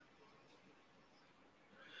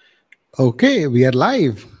Okay, we are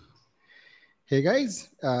live. Hey guys,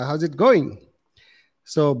 how's it going?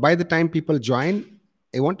 So, by the time people join,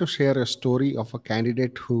 I want to share a story of a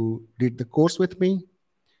candidate who did the course with me,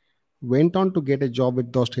 went on to get a job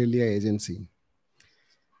with the Australia agency.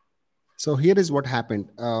 So, here is what happened.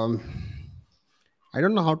 I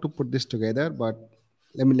don't know how to put this together, but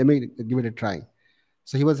let me give it a try.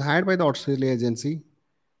 So, he was hired by the Australia agency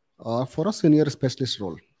for a senior specialist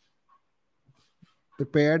role.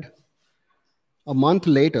 Prepared a month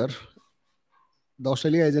later, the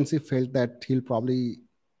Australia agency felt that he'll probably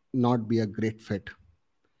not be a great fit.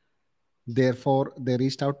 Therefore, they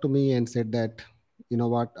reached out to me and said that, you know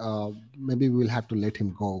what, maybe we'll have to let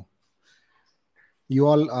him go. You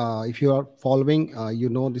all, if you are following, you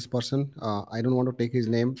know this person. I don't want to take his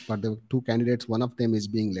name, but the two candidates, one of them is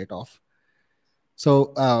being let off.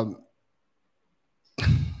 So,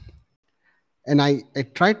 and I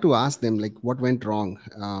tried to ask them like what went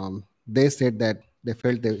wrong. They said that they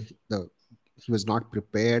felt he was not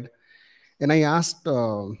prepared. And I asked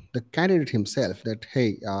the candidate himself that,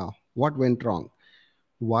 hey, what went wrong?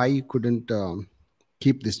 Why you couldn't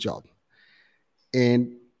keep this job?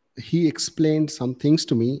 And he explained some things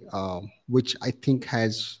to me, which I think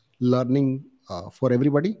has learning for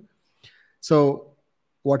everybody. So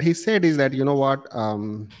what he said is that, you know what,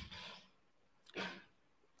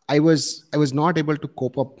 I was not able to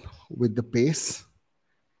cope up with the pace,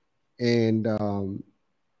 and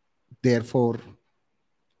therefore,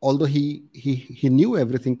 although he knew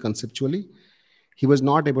everything conceptually, he was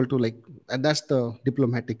not able to, like, and that's the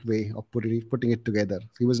diplomatic way of putting it together.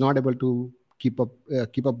 He was not able to keep up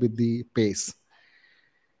with the pace.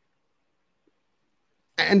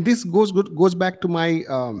 And this goes back to my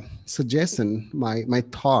suggestion, my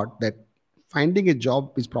thought that finding a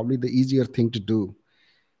job is probably the easier thing to do.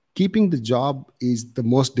 Keeping the job is the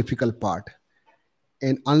most difficult part,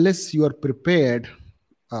 and unless you are prepared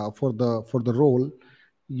for the role,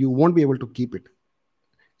 you won't be able to keep it.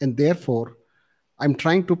 And therefore, I'm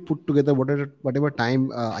trying to put together whatever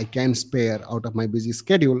time I can spare out of my busy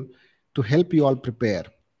schedule to help you all prepare.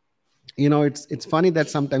 It's funny that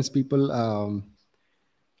sometimes people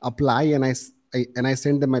apply, and I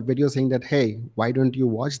send them my video saying that, hey, why don't you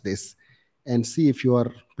watch this and see if you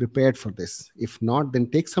are prepared for this. If not, then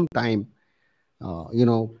take some time,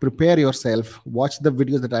 prepare yourself, watch the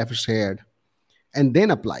videos that I've shared, and then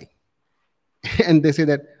apply. And they say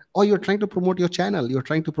that, oh, you're trying to promote your channel, you're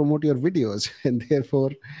trying to promote your videos, and therefore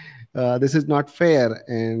this is not fair.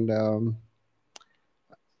 And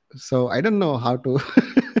so I don't know how to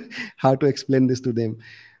how to explain this to them.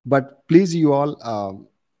 But please, you all,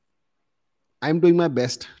 I'm doing my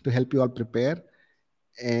best to help you all prepare.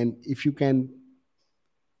 And if you can,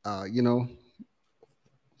 you know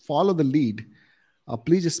follow the lead,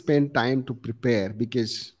 please just spend time to prepare,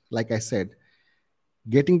 because like I said,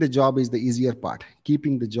 getting the job is the easier part.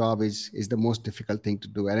 Keeping the job is the most difficult thing to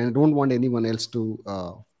do, and I don't want anyone else to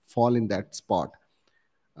fall in that spot.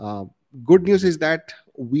 uh, Good news is that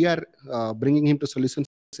we are bringing him to solution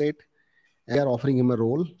set, and we are offering him a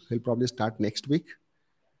role. He'll probably start next week.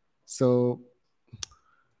 So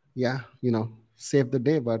yeah, save the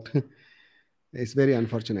day, but it's very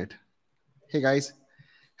unfortunate. Hey guys.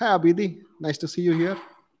 Hi Abidi, nice to see you here.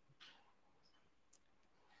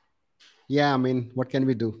 Yeah, I mean, what can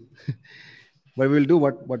we do? But we'll do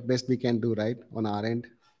what best we can do, right, on our end.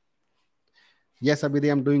 Yes,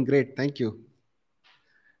 Abidi, I'm doing great. Thank you.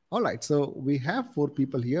 All right, so we have four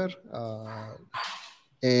people here.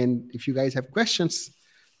 And if you guys have questions,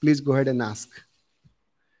 please go ahead and ask.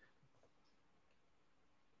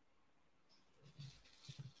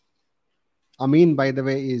 Amin, by the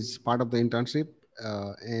way, is part of the internship,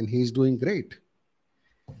 and he's doing great.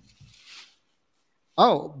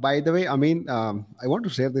 Oh, by the way, Amin, I want to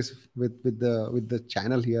share this with the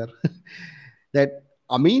channel here. That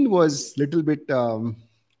Amin was little bit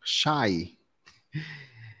shy.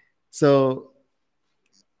 So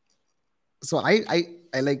so I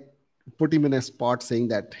like put him in a spot saying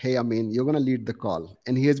that, hey, I mean, you're gonna lead the call,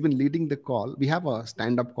 and he has been leading the call. We have a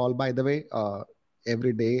stand-up call, by the way,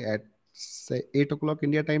 every day at say 8 o'clock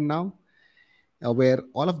India time now, where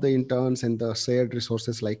all of the interns and the shared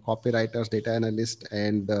resources like copywriters, data analysts,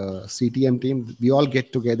 and the CTM team, we all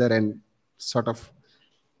get together and sort of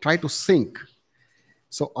try to sync.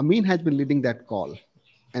 So Amin has been leading that call,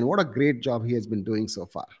 and what a great job he has been doing so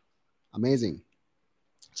far. Amazing.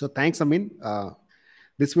 So thanks, Amin.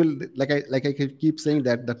 This will, like I keep saying,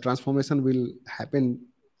 that the transformation will happen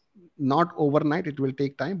not overnight. It will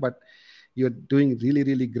take time, but you're doing really,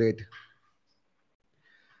 really great.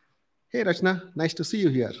 Hey, Rachna, nice to see you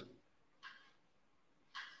here.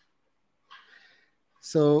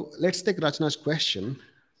 So let's take Rachna's question.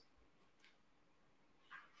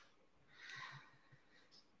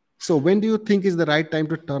 So when do you think is the right time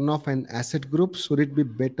to turn off an asset group? Should it be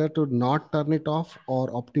better to not turn it off or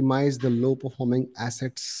optimize the low performing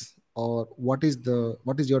assets? Or what is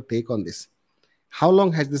your take on this? How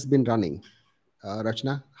long has this been running,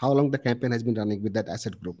 Rachna? How long the campaign has been running with that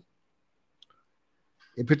asset group?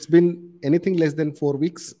 If it's been anything less than 4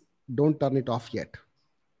 weeks, don't turn it off yet.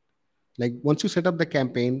 Like once you set up the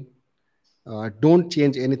campaign, don't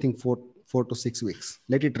change anything for 4 to 6 weeks.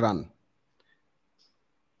 Let it run.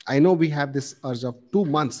 I know we have this urge of 2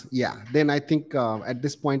 months. Yeah, then I think at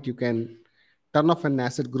this point you can turn off an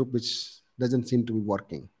asset group which doesn't seem to be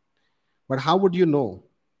working. But how would you know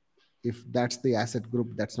if that's the asset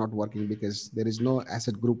group that's not working? Because there is no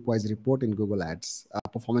asset group wise report in Google Ads,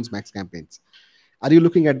 Performance Max campaigns. Are you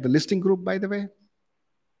looking at the listing group, by the way?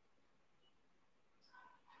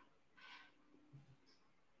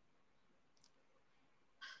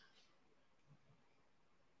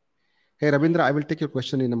 Hey, Ravindra, I will take your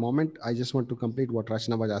question in a moment. I just want to complete what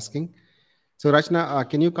Rachna was asking. So, Rachna,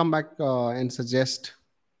 can you come back and suggest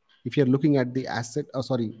if you're looking at the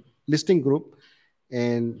listing group?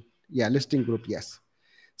 And yeah, listing group, yes.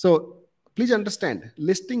 So please understand,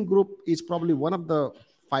 listing group is probably one of the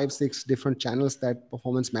 5 6 different channels that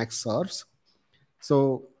Performance Max serves.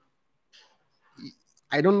 So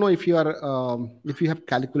I don't know if you have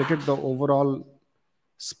calculated the overall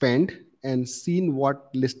spend and seen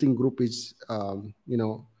what listing group is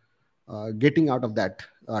getting out of that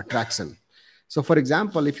traction. So for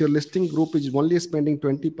example, if your listing group is only spending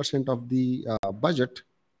 20% of the budget,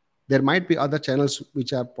 there might be other channels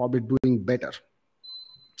which are probably doing better,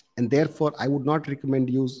 and therefore I would not recommend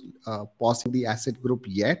you pausing the asset group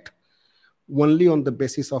yet, only on the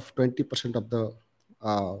basis of 20% of the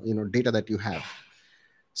data that you have.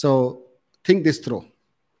 So think this through.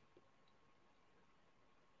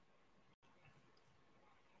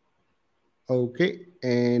 Okay,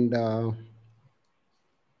 and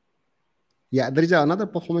yeah, there is another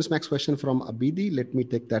Performance Max question from Abidi. Let me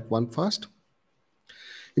take that one first.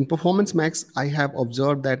 In Performance Max, I have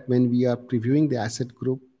observed that when we are previewing the asset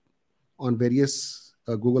group on various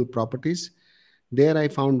Google properties, there I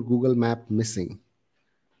found Google Map missing.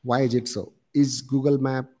 Why is it so? Is Google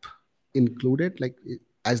Map included? Like,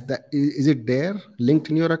 as the is it there linked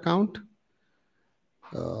in your account?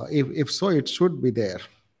 If so, it should be there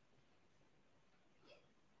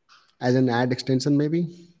as an ad extension,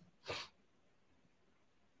 maybe.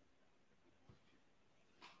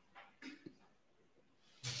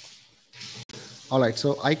 All right,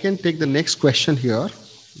 so I can take the next question here,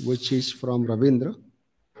 which is from Ravindra.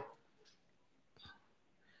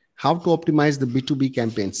 How to optimize the B2B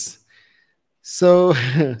campaigns? So,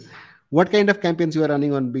 what kind of campaigns you are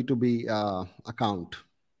running on B2B account?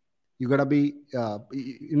 You gotta be.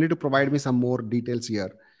 You need to provide me some more details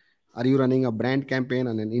here. Are you running a brand campaign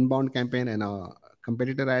and an inbound campaign and a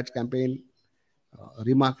competitor ads campaign,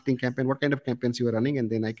 remarketing campaign? What kind of campaigns you are running, and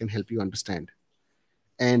then I can help you understand.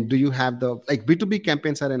 And do you have the like B2B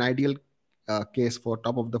campaigns are an ideal case for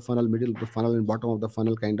top of the funnel, middle of the funnel, and bottom of the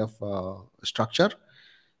funnel kind of structure.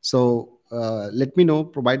 So let me know,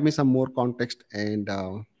 provide me some more context, and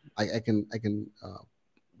I can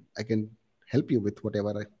help you with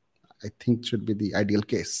whatever I think should be the ideal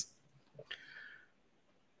case.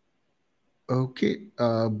 Okay,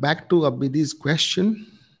 back to Abhidi's question.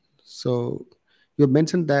 So you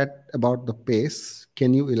mentioned that about the pace.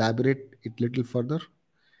 Can you elaborate it little further?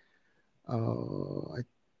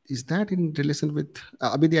 Is that in relation with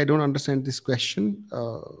Abhidi? I don't understand this question.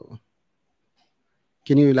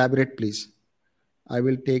 Can you elaborate, please? I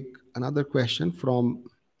will take another question from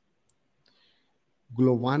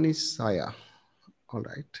Glovani Saya. All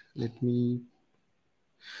right, let me.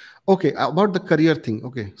 Okay, about the career thing.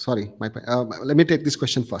 Okay, sorry. Let me take this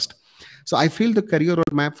question first. So I feel the career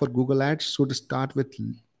roadmap for Google Ads should start with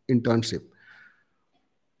internship.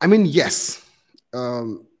 I mean, yes.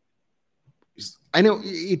 Um, I know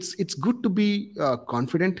it's good to be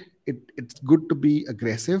confident. It's good to be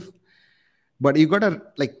aggressive, but you gotta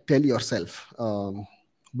like tell yourself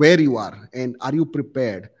where you are and are you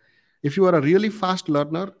prepared. If you are a really fast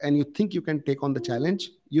learner and you think you can take on the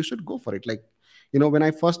challenge, you should go for it. Like, when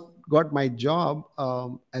I first got my job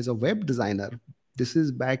as a web designer, this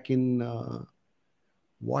is back in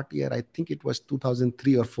what year? I think it was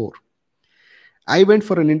 2003 or 4. I went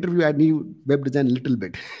for an interview. I knew web design a little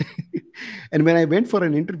bit. And when I went for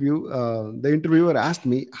an interview, the interviewer asked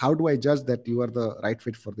me, "How do I judge that you are the right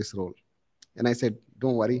fit for this role?" And I said,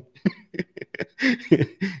 "Don't worry.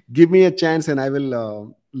 Give me a chance and I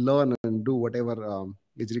will learn and do whatever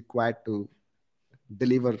is required to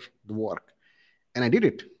deliver the work. And I did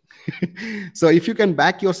it. So if you can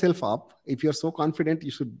back yourself up, if you're so confident,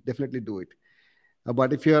 you should definitely do it.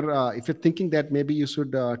 But if you're thinking that maybe you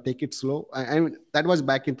should take it slow, I mean that was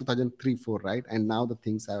back in 2003 4, right? And now the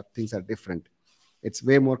things are different. It's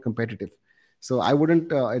way more competitive. So I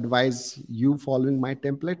wouldn't advise you following my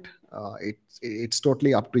template. It's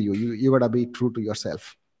totally up to you. You gotta be true to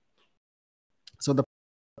yourself. So the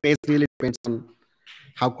pace really depends on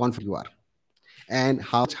how confident you are and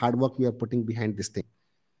how much hard work you are putting behind this thing.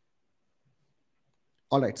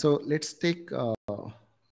 All right, so let's take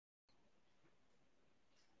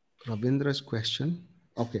Ravindra's question.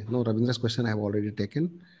 Okay, no, Ravindra's question I have already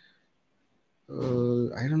taken.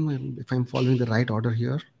 I don't know if I'm following the right order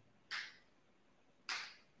here.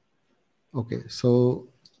 Okay, so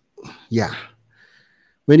yeah,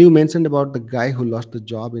 when you mentioned about the guy who lost the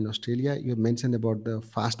job in Australia, you mentioned about the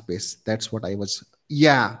fast pace. That's what I was.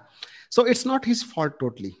 Yeah, so it's not his fault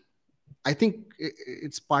totally. I think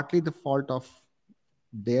it's partly the fault of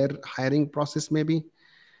their hiring process, maybe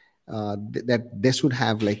that they should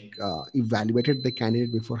have like evaluated the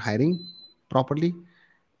candidate before hiring properly,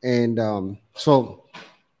 and so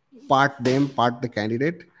part them, part the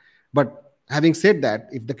candidate. But having said that,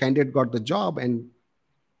 if the candidate got the job, and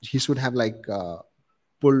he should have like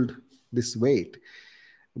pulled this weight,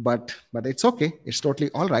 but it's okay, it's totally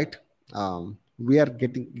all right. We are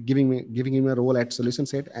giving him a role at solution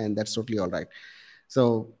set, and that's totally all right.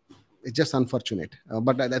 So it's just unfortunate,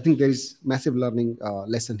 but I think there is massive learning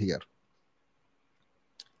lesson here.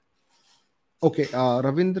 Okay,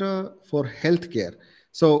 Ravindra, for healthcare.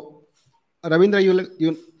 So, Ravindra,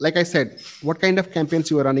 you like I said, what kind of campaigns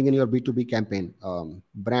you are running in your B2B campaign?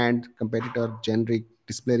 Brand, competitor, generic,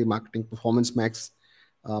 display remarketing, performance max.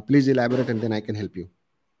 Please elaborate, and then I can help you.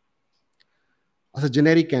 As a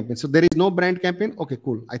generic campaign, so there is no brand campaign. Okay,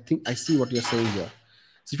 cool. I think I see what you're saying here.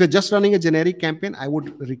 So if you're just running a generic campaign, I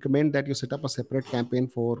would recommend that you set up a separate campaign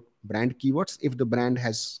for brand keywords if the brand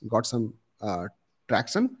has got some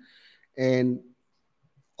traction. And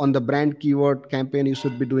on the brand keyword campaign, you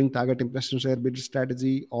should be doing target impression share bid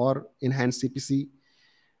strategy or enhanced CPC,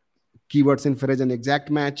 keywords inference and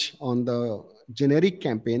exact match. On the generic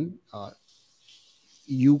campaign,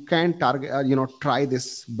 you can target, try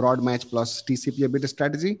this broad match plus TCP bid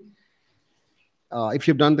strategy. If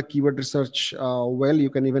you've done the keyword research well, you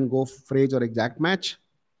can even go phrase or exact match.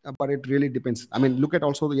 But it really depends. I mean, look at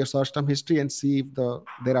also your search term history and see if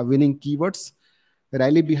there are winning keywords.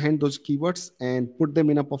 Rally behind those keywords and put them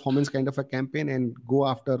in a performance kind of a campaign and go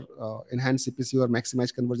after enhanced CPC or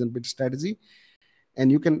maximize conversion bid strategy.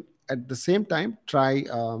 And you can at the same time try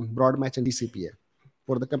broad match and DCPA.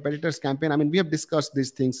 For the competitors campaign, I mean, we have discussed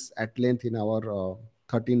these things at length in our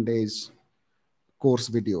 13 days course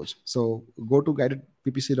videos. So go to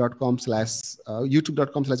guidedppc.com slash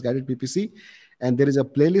youtube.com slash guidedppc, and there is a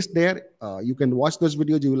playlist there. You can watch those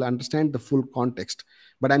videos, you will understand the full context.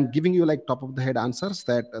 But I'm giving you like top of the head answers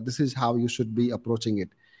that this is how you should be approaching it.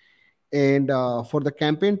 And for the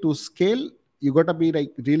campaign to scale, you got to be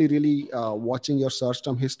like really really watching your search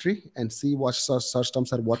term history and see what search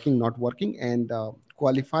terms are working, not working, and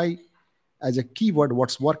qualify as a keyword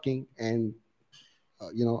what's working, and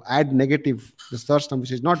add negative the search term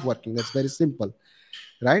which is not working. That's very simple,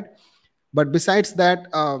 right? But besides that,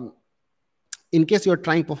 in case you're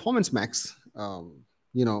trying performance max,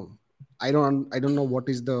 you know I don't know what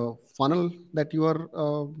is the funnel that you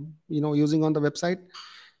are using on the website.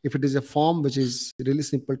 If it is a form which is really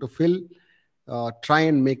simple to fill, try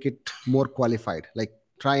and make it more qualified, like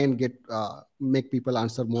try and make people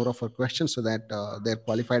answer more of a question so that they're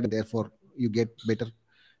qualified, and therefore you get better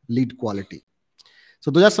lead quality. So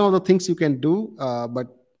those are some of the things you can do, but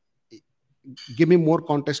give me more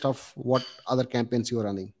context of what other campaigns you are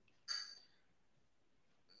running.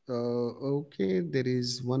 Okay, there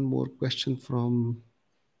is one more question from.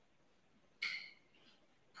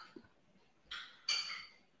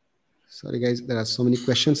 Sorry, guys, there are so many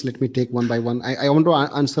questions. Let me take one by one. I want to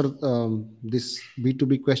answer this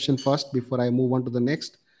B2B question first before I move on to the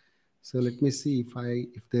next. So let me see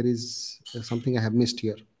if there is something I have missed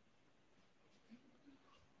here.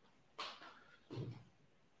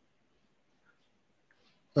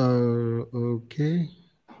 Okay.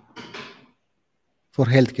 For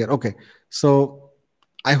healthcare. Okay. So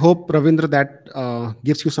I hope, Ravindra, that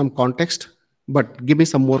gives you some context, but give me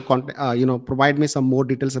some more context, provide me some more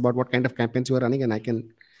details about what kind of campaigns you are running, and I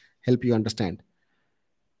can help you understand.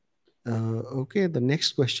 Okay, the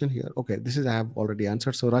next question here. Okay, this is I have already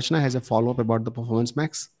answered. So Rachna has a follow up about the performance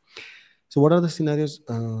max. So what are the scenarios?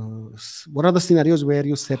 What are the scenarios where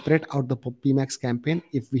you separate out the PMAX campaign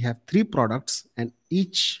if we have three products and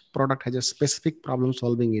each product has a specific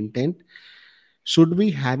problem-solving intent? Should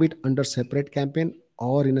we have it under separate campaign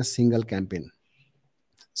or in a single campaign?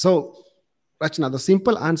 So, Rachna, the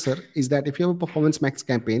simple answer is that if you have a performance max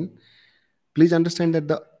campaign, please understand that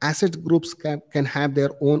the asset groups can have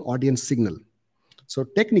their own audience signal. So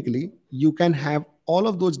technically, you can have all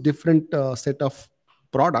of those different set of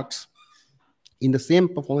products in the same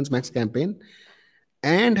performance max campaign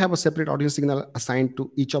and have a separate audience signal assigned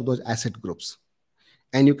to each of those asset groups,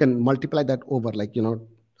 and you can multiply that over, like, you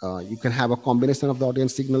can have a combination of the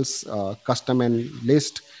audience signals, custom and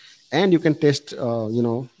list, and you can test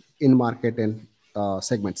in market and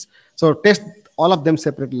segments. So test all of them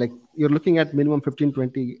separately, like you're looking at minimum 15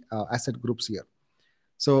 20 asset groups here.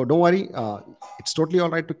 So don't worry, it's totally all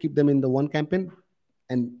right to keep them in the one campaign.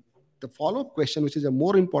 And the follow-up question, which is a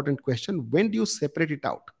more important question: when do you separate it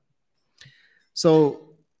out?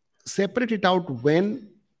 So separate it out when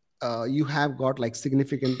you have got like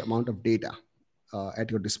significant amount of data at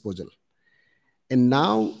your disposal, and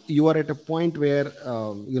now you are at a point where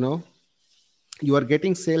you are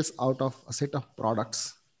getting sales out of a set of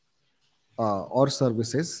products or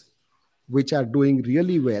services which are doing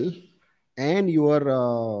really well, and you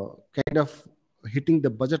are kind of hitting the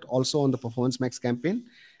budget also on the performance max campaign.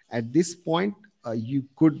 At this point, you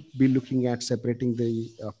could be looking at separating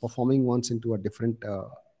the performing ones into a different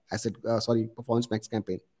performance max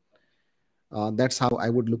campaign. That's how I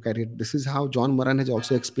would look at it. This is how John Moran has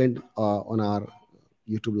also explained on our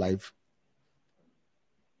YouTube live.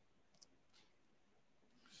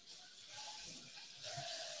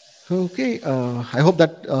 Okay, I hope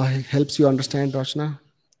that helps you understand, Rachna.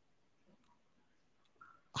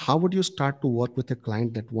 How would you start to work with a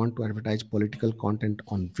client that want to advertise political content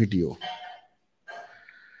on video?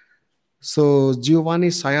 So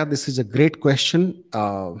Giovanni Saya, this is a great question.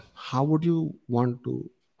 How would you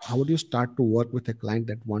start to work with a client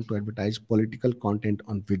that want to advertise political content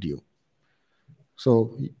on video?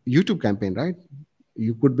 So YouTube campaign, right?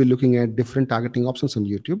 You could be looking at different targeting options on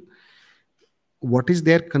YouTube. What is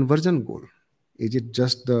their conversion goal? Is it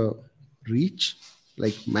just the reach,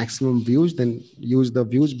 like maximum views? Then use the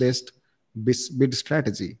views based bid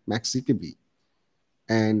strategy, max CPB,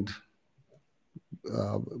 and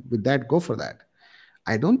with that, go for that.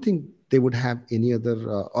 I don't think they would have any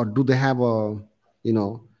other, or do they have a, you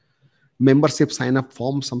know, membership sign up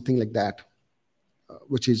form, something like that,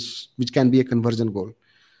 which can be a conversion goal.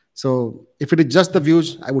 So if it is just the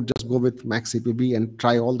views, I would just go with max CPB and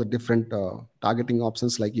try all the different targeting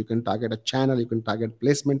options. Like you can target a channel, you can target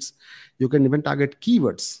placements, you can even target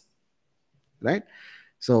keywords, right?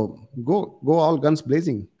 So go all guns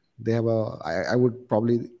blazing. They have a. I would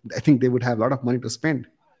probably. I think they would have a lot of money to spend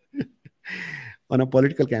on a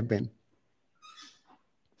political campaign.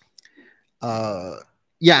 Uh,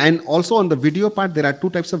 yeah, and also on the video part, there are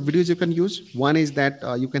two types of videos you can use. One is that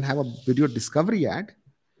you can have a video discovery ad.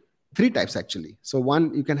 Three types actually. So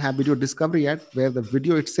one, you can have video discovery ad where the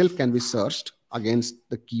video itself can be searched against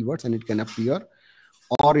the keywords and it can appear,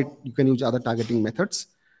 or you can use other targeting methods.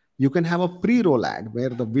 You can have a pre-roll ad where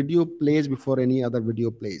the video plays before any other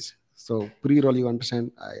video plays. So pre-roll, you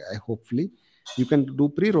understand, I hopefully you can do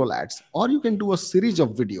pre-roll ads, or you can do a series of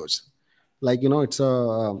videos. Like, it's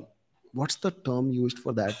a, what's the term used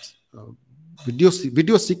for that?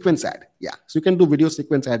 Video sequence ad. Yeah, so you can do video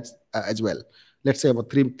sequence ads as well. Let's say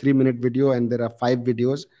about 3 minute video, and there are 5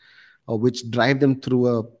 videos which drive them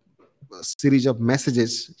through a series of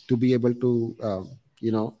messages to be able to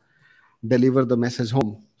you know deliver the message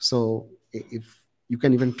home. So if you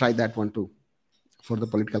can even try that one too for the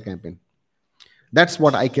political campaign. That's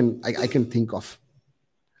what I can think of.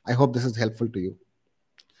 I hope this is helpful to you.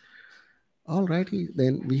 All righty,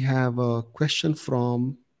 then we have a question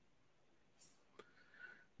from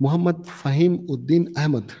Muhammad Fahim Uddin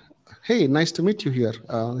Ahmed. Hey, nice to meet you here.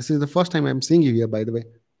 This is the first time I'm seeing you here, by the way.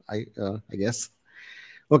 I guess.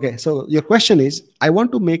 Okay, so your question is, I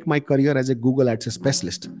want to make my career as a Google Ads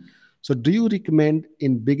specialist. So do you recommend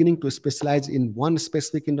in beginning to specialize in one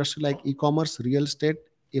specific industry like e-commerce, real estate?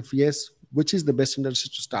 If yes, which is the best industry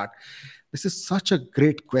to start? This is such a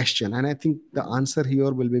great question, and I think the answer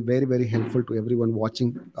here will be very, very helpful to everyone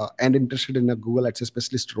watching and interested in a Google Ads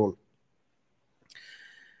specialist role.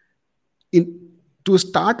 In To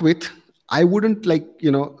start with, I wouldn't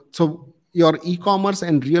so your e-commerce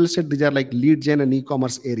and real estate, these are like lead gen and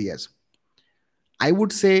e-commerce areas. I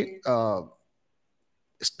would say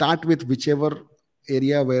start with whichever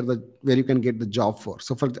area where you can get the job for,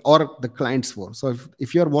 so for or the clients for. So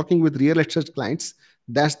if you're working with real estate clients,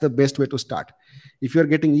 that's the best way to start. If you're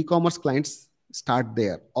getting e-commerce clients, start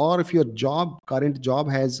there. Or if your current job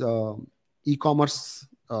has e-commerce,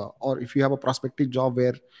 or if you have a prospective job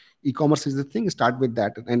where e-commerce is the thing, start with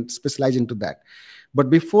that and specialize into that. But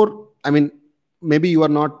before, I mean, maybe you are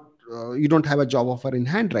not you don't have a job offer in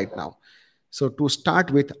hand right now. So to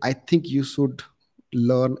start with, I think you should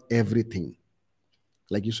learn everything.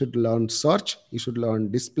 Like you should learn search, you should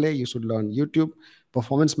learn display, you should learn YouTube,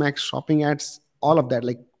 performance max, shopping ads, all of that.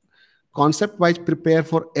 Like concept wise, prepare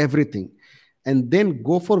for everything, and then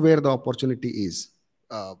go for where the opportunity is.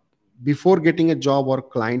 uh, Before getting a job or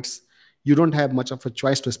clients, you don't have much of a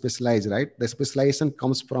choice to specialize, right? The specialization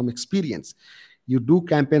comes from experience. You do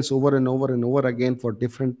campaigns over and over and over again for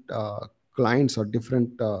different clients or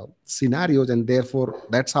different scenarios, and therefore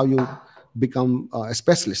that's how you become a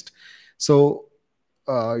specialist. So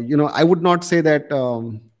I would not say that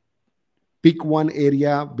pick one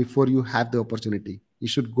area before you have the opportunity. You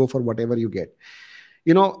should go for whatever you get.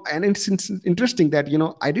 And it's interesting that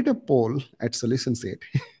I did a poll at Solution Set.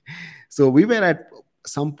 So we were at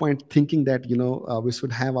some point thinking that we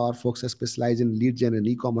should have our folks specialize in lead gen and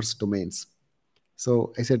e-commerce domains.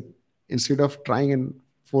 So I said, instead of trying and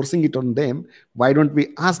forcing it on them, why don't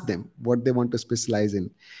we ask them what they want to specialize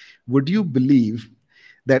in? Would you believe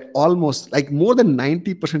that almost like more than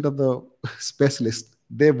 90% of the specialists,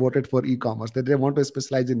 they voted for e-commerce, that they want to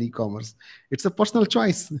specialize in e-commerce? It's a personal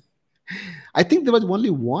choice. I think there was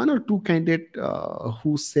only one or two candidate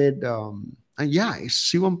who said, yeah, it's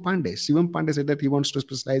Shivam Pandey. Shivam Pandey said that he wants to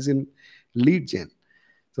specialize in lead gen.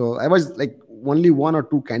 So I was like only one or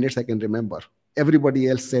two candidates I can remember. Everybody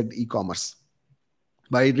else said e-commerce.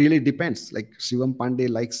 But it really depends. Like Shivam Pandey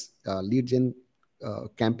likes lead gen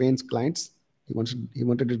campaigns, clients. He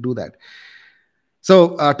wanted to do that.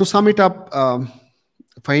 So to sum it up,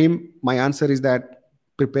 for him, my answer is that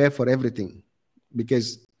prepare for everything,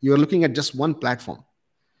 because you're looking at just one platform,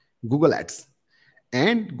 Google Ads,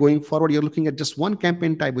 and going forward, you're looking at just one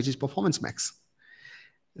campaign type, which is Performance Max.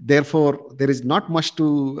 Therefore, there is not much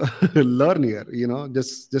to learn here.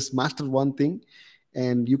 Just master one thing,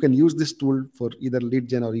 and you can use this tool for either lead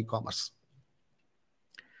gen or e-commerce.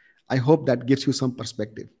 I hope that gives you some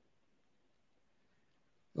perspective.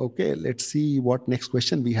 Okay, let's see what next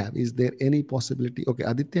question we have. Is there any possibility? Okay,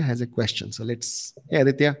 Aditya has a question. So hey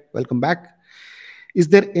Aditya, welcome back. Is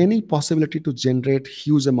there any possibility to generate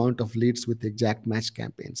huge amount of leads with exact match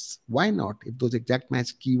campaigns? Why not? If those exact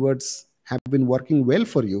match keywords have been working well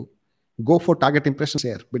for you, go for target impression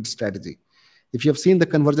share bid strategy. If you have seen the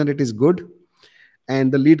conversion rate is good and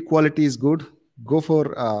the lead quality is good, go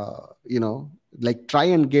for like try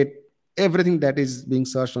and get everything that is being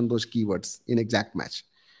searched on those keywords in exact match.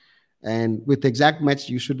 And with exact match,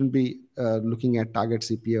 you shouldn't be looking at target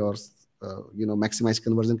CPA or maximize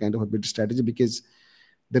conversion kind of a bid strategy, because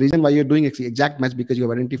the reason why you're doing exact match, because you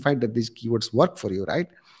have identified that these keywords work for you, right?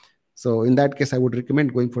 So in that case, I would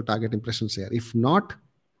recommend going for target impression share. If not,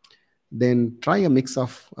 then try a mix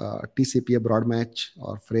of TCPA broad match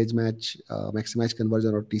or phrase match, maximize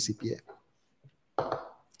conversion, or TCPA.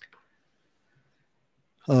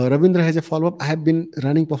 Ravindra has a follow-up. I have been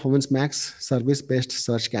running Performance Max service-based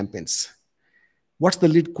search campaigns. What's the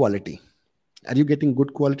lead quality? Are you getting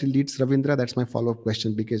good quality leads, Ravindra? That's my follow-up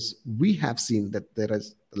question, because we have seen that there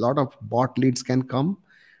is a lot of bot leads can come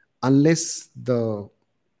unless the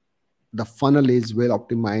funnel is well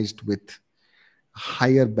optimized with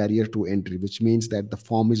higher barrier to entry, which means that the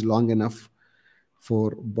form is long enough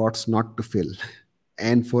for bots not to fill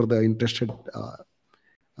and for the interested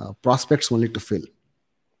prospects only to fill.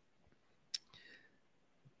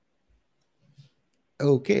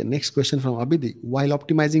 Okay, next question from Abhidi. While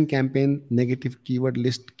optimizing campaign, negative keyword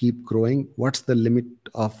list keep growing. What's the limit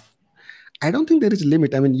of? I don't think there is a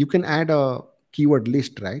limit. I mean, you can add a keyword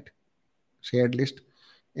list, right? Shared list.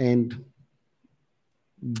 And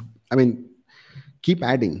I mean, keep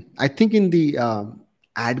adding. I think in the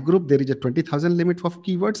ad group, there is a 20,000 limit of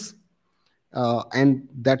keywords. And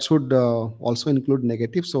that should also include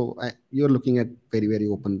negative. So you're looking at very, very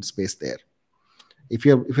open space there. If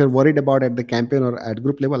you're worried about at the campaign or ad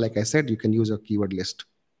group level, like I said, you can use a keyword list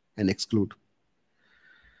and exclude.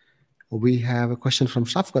 We have a question from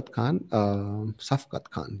Safkat Khan. Safkat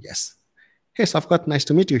Khan, yes. Hey, Safkat, nice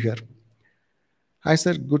to meet you here. Hi,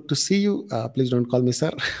 sir. Good to see you. Please don't call me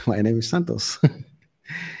sir. My name is Santosh.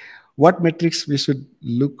 What metrics we should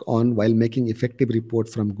look on while making effective report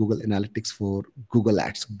from Google Analytics for Google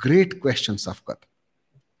Ads? Great question, Safkat.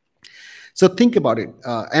 So think about it.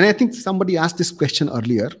 And I think somebody asked this question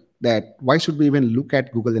earlier, that why should we even look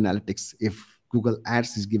at Google Analytics if Google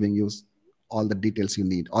Ads is giving you all the details you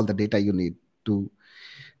need, all the data you need to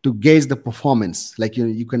to gauge the performance. Like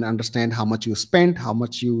you can understand how much you spent, how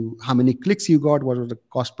many clicks you got, what was the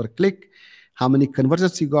cost per click, how many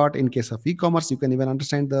conversions you got. In case of e-commerce, you can even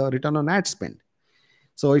understand the return on ad spend.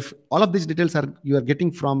 So if all of these details are you are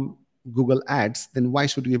getting from Google Ads, then why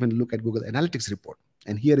should you even look at Google Analytics report?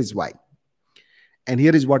 And here is why. And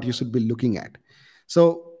here is what you should be looking at.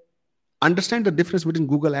 So understand the difference between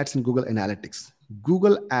Google Ads and Google Analytics.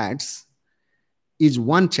 Google Ads is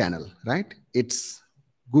one channel, right? It's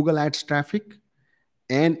Google Ads traffic,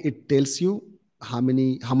 and it tells you how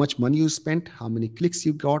much money you spent, how many clicks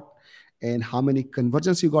you got, and how many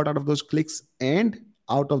conversions you got out of those clicks, and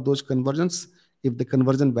out of those conversions, if the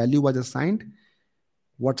conversion value was assigned,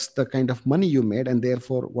 what's the kind of money you made, and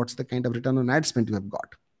therefore what's the kind of return on ad spend you have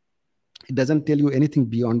got. It doesn't tell you anything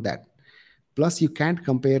beyond that. Plus, you can't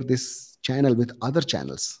compare this channel with other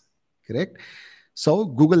channels, correct? So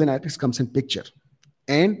Google Analytics comes in picture,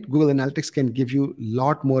 and Google Analytics can give you a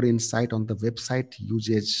lot more insight on the website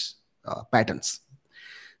usage patterns.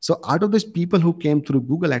 So out of those people who came through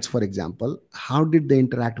Google Ads, for example, how did they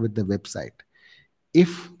interact with the website?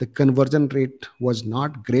 If the conversion rate was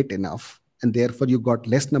not great enough, and therefore you got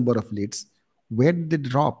less number of leads, where did they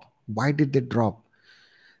drop? Why did they drop?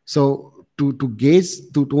 So to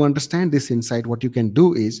gauge, to understand this insight, what you can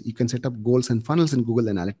do is you can set up goals and funnels in Google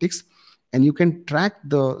Analytics, and you can track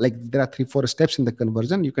like there are 3 4 steps in the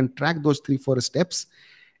conversion. You can track those 3 4 steps,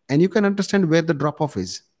 and you can understand where the drop off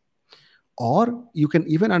is. Or you can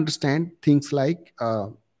even understand things like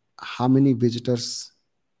how many visitors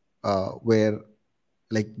were,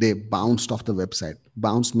 like, they bounced off the website.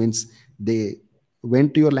 Bounce means they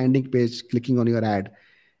went to your landing page clicking on your ad,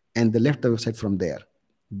 and they left the website from there.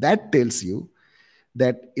 That tells you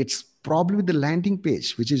that it's probably the landing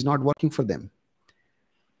page which is not working for them.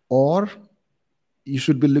 Or you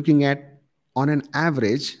should be looking at, on an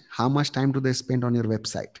average, how much time do they spend on your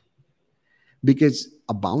website? Because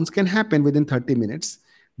a bounce can happen within 30 minutes,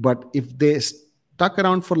 but if they stuck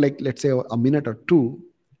around for, like, let's say a minute or two,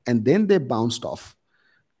 and then they bounced off,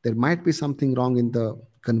 there might be something wrong in the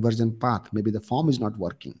conversion path. Maybe the form is not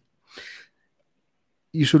working.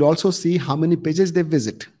 You should also see how many pages they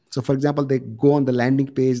visit. So for example, they go on the landing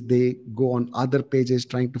page, they go on other pages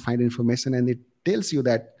trying to find information, and it tells you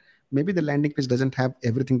that maybe the landing page doesn't have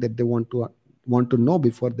everything that they want to know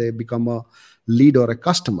before they become a lead or a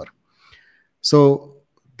customer. So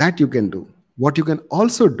that you can do. What you can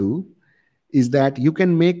also do is that you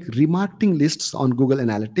can make remarketing lists on Google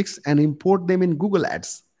Analytics and import them in Google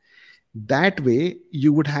Ads. That way,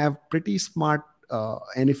 you would have pretty smart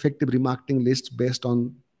and effective remarketing lists based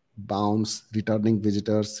on bounce, returning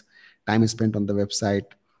visitors, time spent on the website,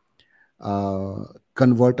 uh,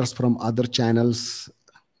 converters from other channels,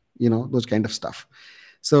 those kind of stuff.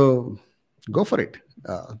 So go for it.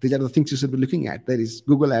 These are the things you should be looking at. There is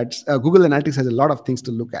Google Ads. Google Analytics has a lot of things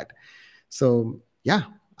to look at. So yeah,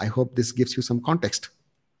 I hope this gives you some context.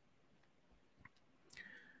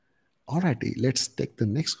 Alrighty, let's take the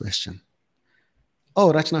next question.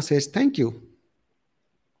 Oh, Rachna says, thank you.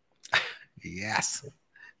 Yes.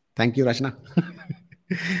 Thank you, Rachna.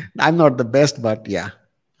 I'm not the best, but yeah.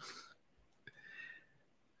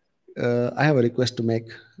 I have a request to make.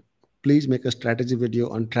 Please make a strategy video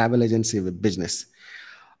on travel agency with business.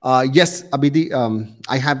 Yes, Abidi,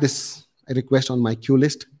 I have this request on my queue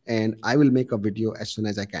list, and I will make a video as soon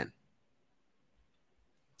as I can.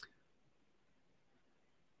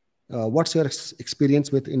 What's your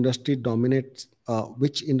experience with industry dominates?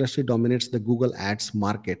 Which industry dominates the Google Ads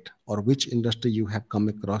market, or which industry you have come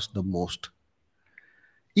across the most?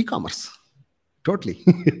 E-commerce, totally.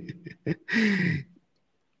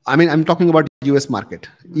 I mean, I'm talking about US market.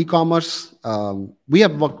 E-commerce, we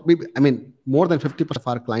have worked, I mean, more than 50% of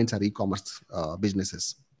our clients are e-commerce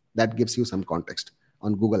businesses. That gives you some context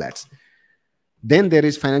on Google Ads. Then there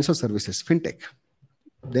is financial services, fintech.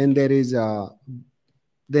 Then there is a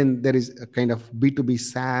kind of B2B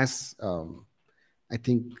SaaS. I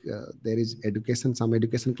think there is education, some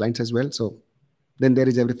education clients as well. So then there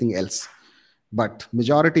is everything else. But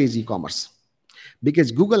majority is e-commerce,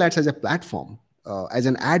 because Google Ads as a platform, as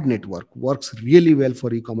an ad network, works really well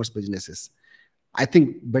for e-commerce businesses. I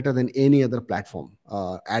think better than any other platform,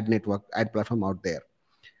 ad platform out there.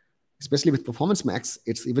 Especially with Performance Max,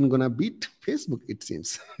 it's even gonna beat Facebook, it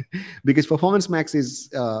seems, because Performance Max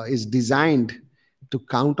is designed to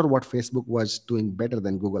counter what Facebook was doing better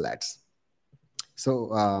than Google Ads.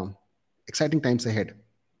 So exciting times ahead.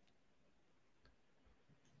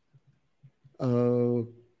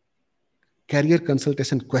 Career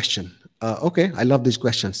consultation question. Okay, I love these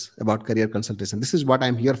questions about career consultation. This is what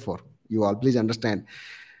I'm here for. You all, please understand.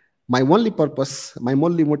 My only purpose, my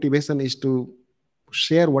only motivation is to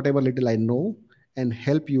share whatever little I know and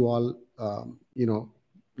help you all,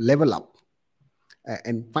 level up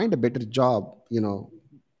and find a better job.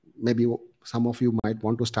 Maybe some of you might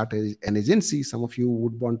want to start an agency. Some of you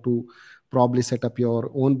would want to probably set up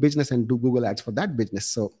your own business and do Google ads for that business.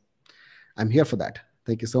 So I'm here for that.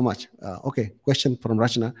 Thank you so much. Okay, question from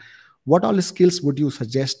Rachna. What all skills would you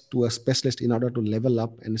suggest to a specialist in order to level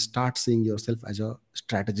up and start seeing yourself as a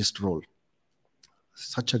strategist role?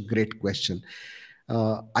 Such a great question.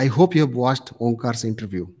 I hope you have watched Omkar's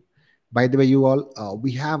interview. By the way, you all,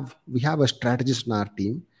 we have a strategist in our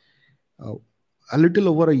team. Uh, a little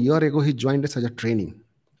over a year ago, he joined us as a training,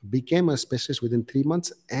 became a specialist within 3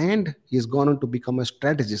 months, and he's gone on to become a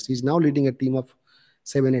strategist. He's now leading a team of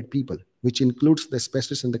 7, 8 people, which includes the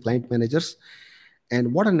specialists and the client managers.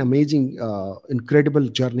 And what an amazing, incredible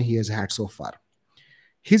journey he has had so far.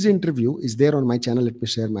 His interview is there on my channel. Let me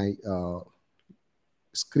share my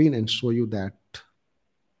screen and show you that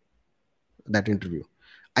interview.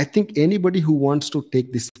 I think anybody who wants to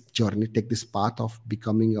take this journey, take this path of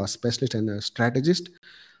becoming a specialist and a strategist,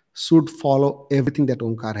 should follow everything that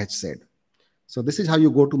Omkar has said. So this is how you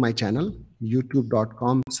go to my channel,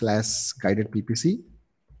 youtube.com/guided PPC,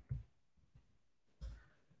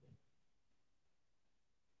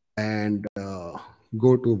 and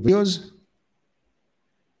go to videos,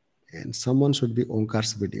 and someone should be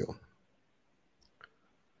Omkar's video.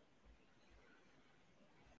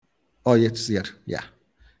 Oh, it's here. Yeah.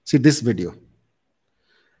 See this video.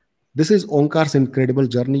 This is Omkar's incredible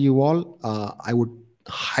journey, you all. I would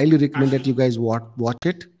highly recommend that you guys watch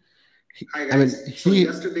it. I mean,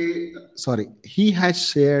 he has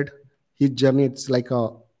shared his journey. It's like a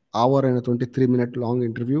hour and a 23-minute long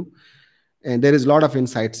interview, and there is a lot of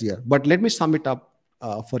insights here. But let me sum it up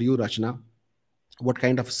for you, Rachna. What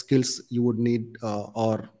kind of skills you would need,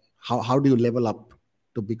 or how do you level up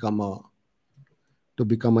to become a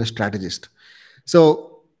strategist?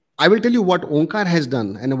 So I will tell you what Omkar has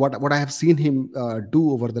done and what I have seen him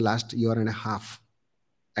do over the last year and a half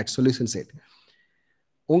at Solution Set.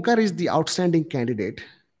 Omkar is the outstanding candidate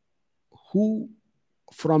who,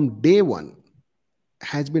 from day one,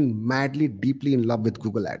 has been madly, deeply in love with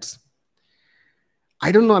Google Ads.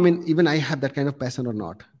 I don't know, I mean, even I have that kind of passion or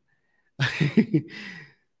not.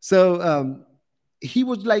 So he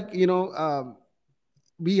was like,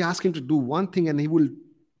 we asked him to do one thing and he will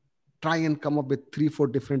try and come up with 3, 4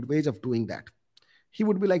 different ways of doing that. He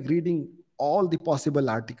would be like reading all the possible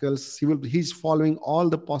articles. He's following all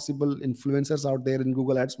the possible influencers out there in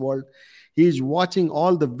Google Ads world. He's watching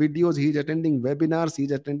all the videos. He's attending webinars. He's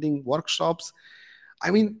attending workshops. I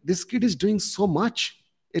mean, this kid is doing so much.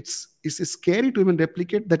 It's scary to even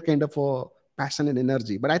replicate that kind of a passion and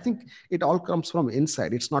energy. But I think it all comes from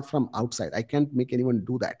inside. It's not from outside. I can't make anyone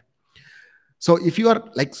do that. So if you are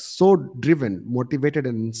like so driven, motivated,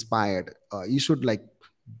 and inspired, you should like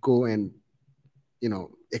go and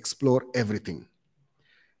explore everything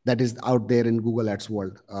that is out there in Google Ads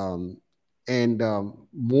world. And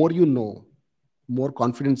more you know, more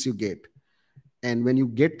confidence you get. And when you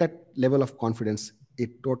get that level of confidence,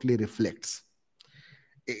 it totally reflects.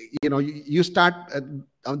 You start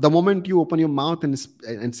the moment you open your mouth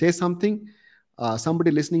and say something,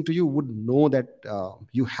 somebody listening to you would know that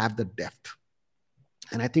you have the depth.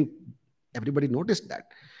 And I think everybody noticed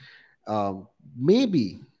that. Uh,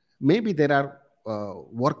 maybe maybe there are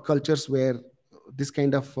work cultures where this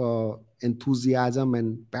kind of enthusiasm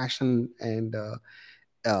and passion and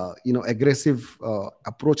aggressive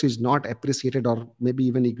approach is not appreciated, or maybe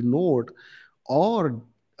even ignored, or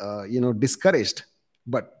discouraged.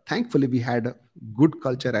 But thankfully we had a good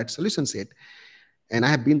culture at Solution Set, and I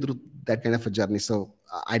have been through that kind of a journey. So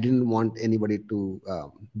I didn't want anybody to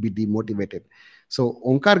be demotivated. So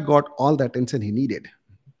Omkar got all the attention he needed.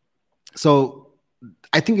 So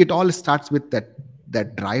I think it all starts with that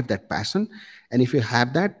drive, that passion, and if you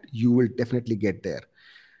have that, you will definitely get there.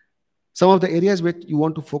 Some of the areas which you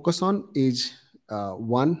want to focus on is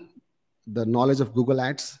one, the knowledge of Google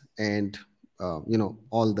Ads, and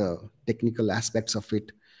all the technical aspects of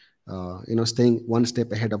it. Staying one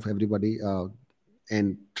step ahead of everybody,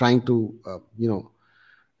 and trying to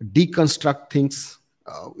deconstruct things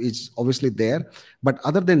is obviously there. But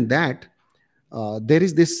other than that, there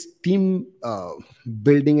is this team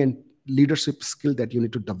building and leadership skill that you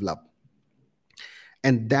need to develop,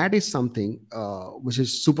 and that is something which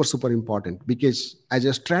is super super important, because as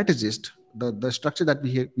a strategist, the structure that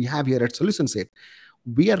we have here at Solution Set,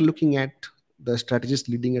 we are looking at the strategist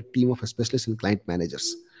leading a team of specialists and client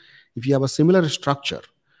managers. If you have a similar structure,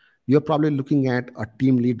 you're probably looking at a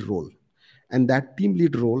team lead role. And that team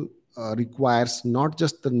lead role requires not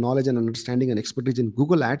just the knowledge and understanding and expertise in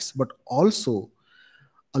Google Ads, but also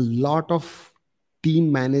a lot of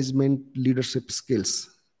team management leadership skills,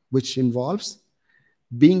 which involves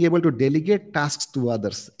being able to delegate tasks to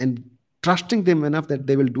others and trusting them enough that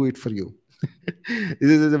they will do it for you.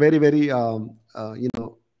 This is a very, very,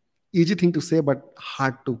 easy thing to say, but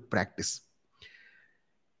hard to practice.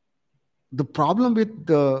 The problem with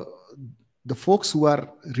the folks who are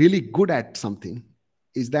really good at something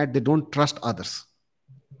is that they don't trust others,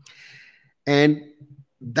 and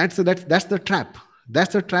that's the trap.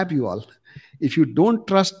 That's the trap, you all. If you don't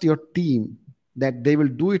trust your team that they will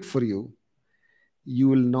do it for you, you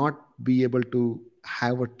will not be able to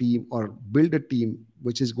have a team or build a team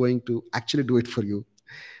which is going to actually do it for you.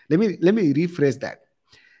 Let me rephrase that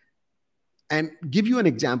and give you an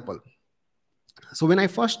example. So when I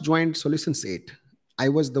first joined Solutions 8, I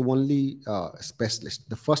was the only specialist,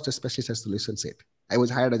 the first specialist at Solutions 8. I was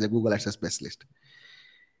hired as a Google Ads specialist.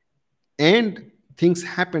 And things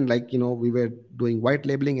happened like, we were doing white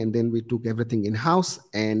labeling and then we took everything in house,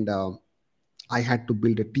 and I had to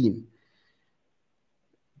build a team.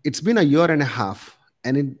 It's been a year and a half.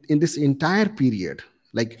 And in this entire period,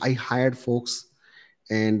 like I hired folks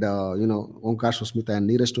and, Onkar, Susmita, and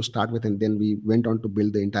Neeraj to start with, and then we went on to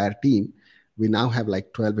build the entire team. We now have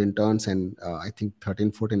like 12 interns and I think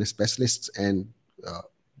 13, 14 specialists and uh,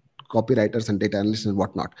 copywriters and data analysts and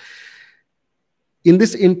whatnot. In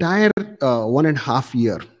this entire 1.5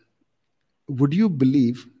 year, would you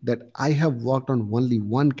believe that I have worked on only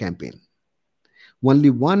one campaign, only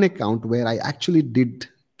one account where I actually did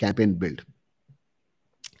campaign build?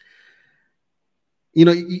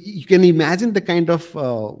 You can imagine the kind of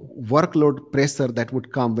workload pressure that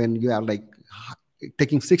would come when you are like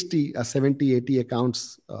taking 60 70 80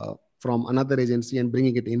 accounts from another agency and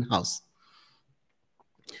bringing it in house.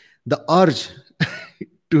 The urge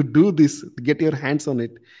to do this, to get your hands on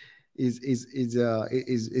it, is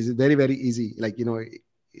very, very easy. Like,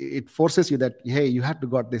 it forces you that, hey, you have to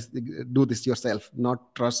got this, do this yourself,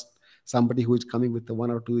 not trust somebody who is coming with the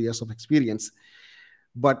 1 or 2 years of experience.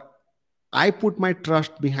 But I put my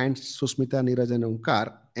trust behind Susmita, Neeraj, and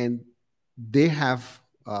Onkar, and they have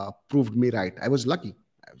proved me right. I was lucky.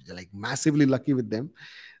 I was like massively lucky with them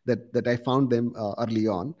that I found them early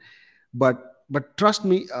on. But trust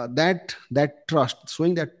me, that trust,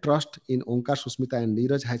 showing that trust in Onkar, Susmita, and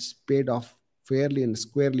Neeraj has paid off fairly and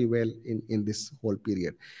squarely well in this whole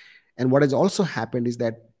period. And what has also happened is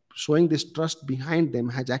that showing this trust behind them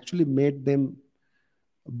has actually made them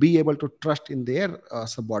be able to trust in their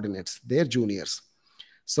subordinates, their juniors.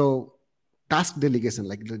 So task delegation,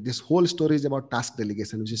 like this whole story is about task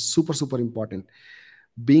delegation, which is super, super important.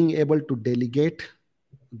 Being able to delegate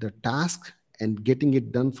the task and getting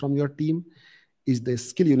it done from your team is the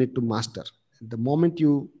skill you need to master. The moment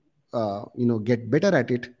you get better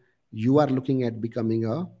at it, you are looking at becoming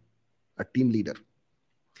a team leader.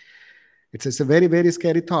 It's a very, very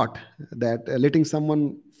scary thought that letting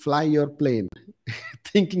someone fly your plane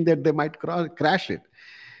thinking that they might crash it,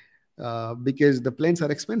 because the planes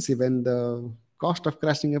are expensive and the cost of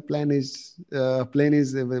crashing a plane is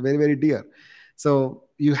very, very dear. So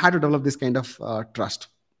you have to develop this kind of trust.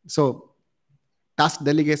 So task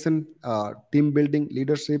delegation, team building,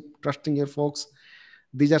 leadership, trusting your folks,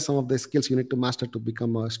 these are some of the skills you need to master to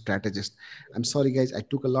become a strategist. I'm sorry guys, I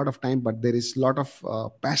took a lot of time, but there is a lot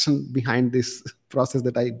of passion behind this process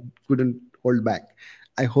that I couldn't hold back.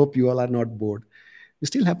 I hope you all are not bored. We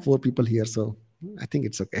still have 4 people here, so I think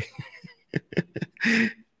it's okay.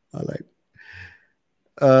 All right.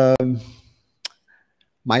 um,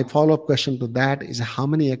 my follow-up question to that is, how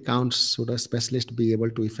many accounts should a specialist be able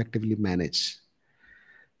to effectively manage?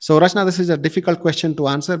 So, Rachna, this is a difficult question to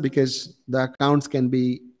answer because the accounts can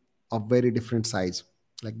be of very different size.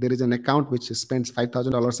 Like there is an account which spends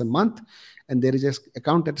 $5,000 a month, and there is an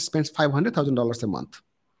account that spends $500,000 a month.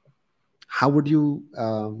 How would you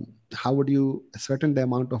ascertain the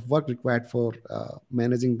amount of work required for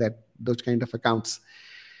managing those kind of accounts?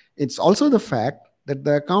 It's also the fact that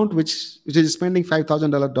the account which is spending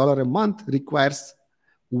 $5,000 a month requires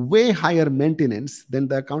way higher maintenance than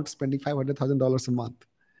the account spending $500,000 a month,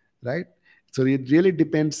 right? So it really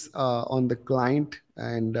depends on the client,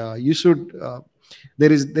 and you should.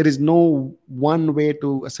 There is no one way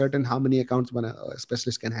to ascertain how many accounts a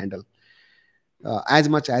specialist can handle. As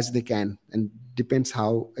much as they can, and depends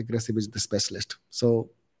how aggressive is the specialist. So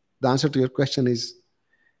the answer to your question is,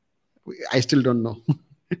 I still don't know.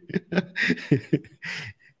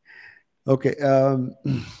 Okay.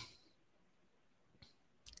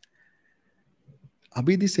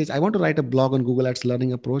 Abhidi says, I want to write a blog on Google Ads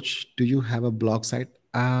learning approach. Do you have a blog site?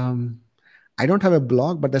 I don't have a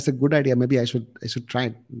blog, but that's a good idea. Maybe I should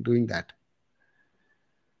try doing that.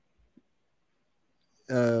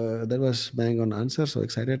 That was bang on answer. So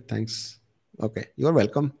excited. Thanks. Okay, you're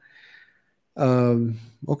welcome.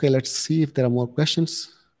 Okay, let's see if there are more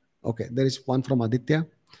questions. Okay, there is one from Aditya.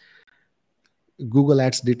 Google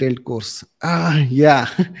Ads detailed course. Yeah.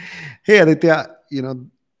 Hey, Aditya,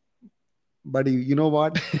 buddy, you know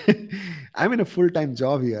what? I'm in a full time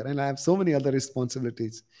job here and I have so many other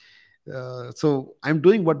responsibilities. So I'm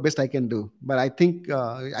doing what best I can do, but I think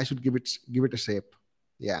I should give it a shape.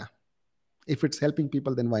 Yeah. If it's helping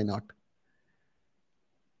people, then why not?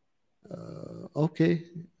 Okay.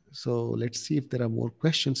 So let's see if there are more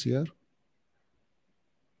questions here.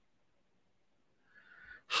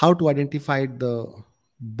 How to identify the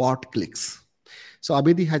bot clicks? So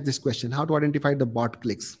Abhidi has this question: how to identify the bot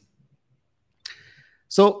clicks?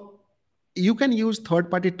 So you can use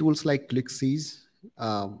third-party tools like ClickSees.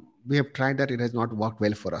 We have tried that; it has not worked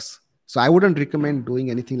well for us. So I wouldn't recommend doing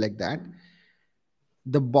anything like that.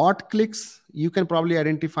 The bot clicks you can probably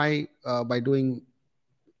identify by doing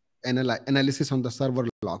analysis on the server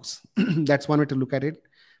logs. That's one way to look at it.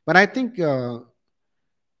 But I think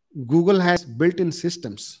Google has built-in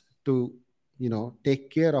systems to take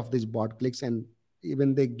care of these bot clicks, and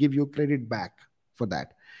even they give you credit back for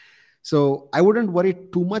that. So I wouldn't worry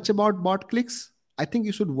too much about bot clicks. I think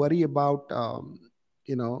you should worry about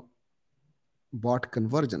you know bot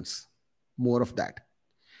conversions, more of that,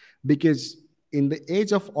 because in the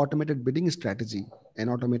age of automated bidding strategy and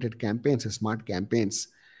automated campaigns, smart campaigns,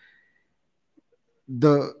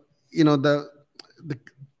 the you know the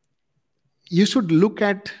you should look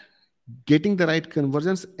at getting the right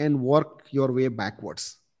conversions and work your way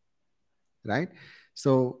backwards, right?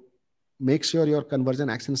 So make sure your conversion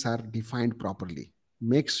actions are defined properly.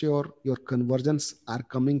 Make sure your conversions are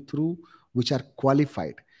coming through which are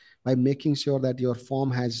qualified, by making sure that your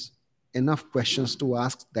form has enough questions to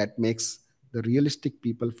ask that makes the realistic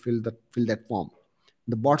people fill that form.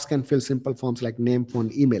 The bots can fill simple forms like name,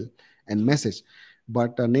 phone, email, and message,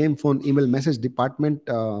 but name, phone, email, message, department,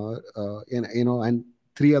 and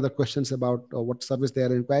three other questions about what service they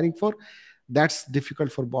are inquiring for, that's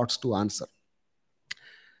difficult for bots to answer.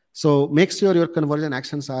 So make sure your conversion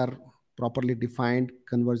actions are properly defined,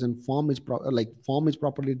 conversion form is form is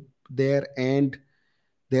properly there, and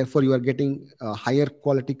therefore you are getting higher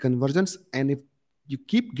quality conversions. And if you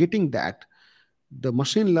keep getting that, the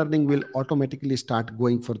machine learning will automatically start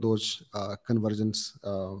going for those conversions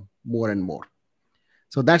more and more.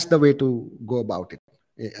 So that's the way to go about it,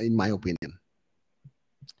 in my opinion.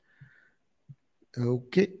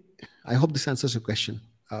 Okay, I hope this answers your question.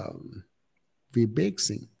 um, Vivek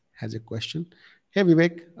Singh has a question. Hey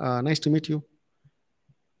Vivek, nice to meet you.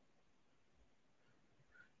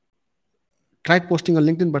 Tried posting on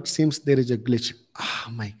LinkedIn, but seems there is a glitch.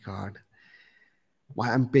 Oh my God.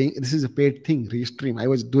 Why I'm paying? This is a paid thing, Restream. I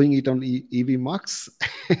was doing it on EV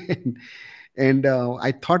and,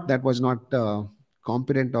 I thought that was not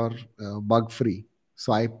competent or bug free.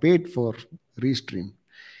 So I paid for Restream.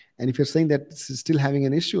 And if you're saying that this is still having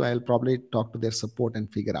an issue, I'll probably talk to their support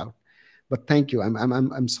and figure out. But thank you.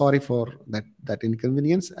 I'm sorry for that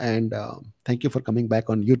inconvenience, and thank you for coming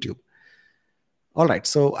back on YouTube. All right,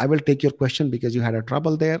 so I will take your question because you had a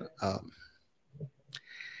trouble there.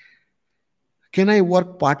 Can I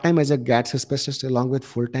work part time as a GADS specialist along with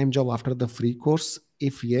full time job after the free course?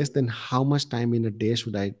 If yes, then how much time in a day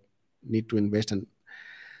should I need to invest in?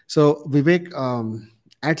 So, Vivek,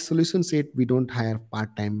 at Solution Set, we don't hire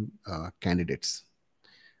part time candidates.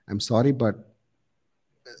 I'm sorry, but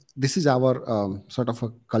this is our sort of a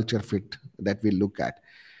culture fit that we look at.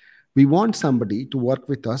 We want somebody to work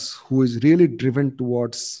with us who is really driven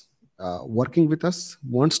towards working with us,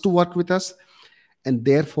 wants to work with us, and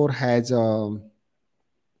therefore has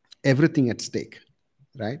everything at stake,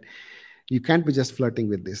 right? You can't be just flirting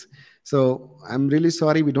with this. So I'm really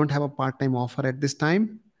sorry we don't have a part-time offer at this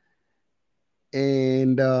time.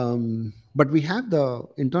 And but we have the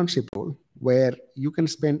internship role where you can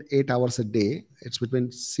spend 8 hours a day. It's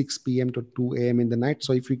between 6 p.m. to 2 a.m. in the night.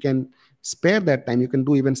 So if you can spare that time, you can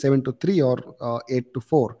do even 7 to 3 or 8 to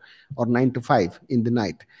 4 or 9 to 5 in the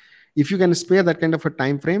night. If you can spare that kind of a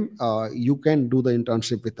time frame, you can do the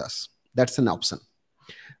internship with us. That's an option.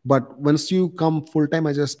 But once you come full time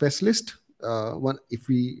as a specialist, if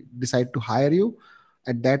we decide to hire you,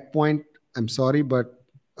 at that point, I'm sorry, but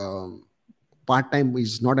part time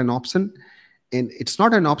is not an option, and it's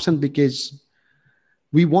not an option because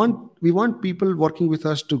we want people working with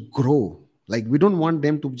us to grow. Like we don't want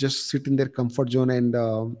them to just sit in their comfort zone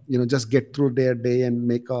and just get through their day and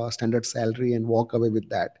make a standard salary and walk away with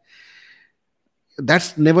that.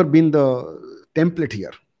 That's never been the template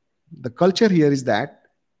here. The culture here is that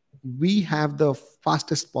we have the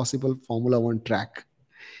fastest possible Formula One track,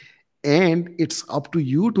 and it's up to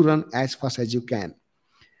you to run as fast as you can.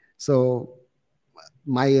 So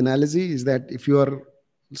my analogy is that if you are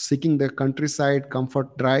seeking the countryside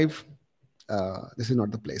comfort drive, this is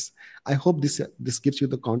not the place. I hope this gives you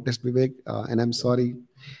the context, Vivek, and I'm sorry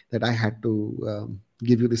that I had to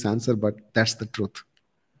give you this answer, but that's the truth.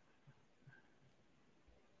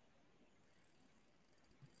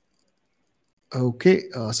 Okay,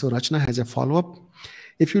 so Rachna has a follow up.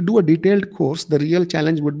 If you do a detailed course, the real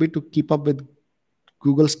challenge would be to keep up with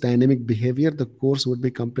Google's dynamic behavior. The course would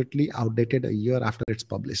be completely outdated a year after it's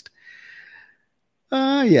published.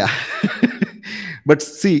 Yeah. But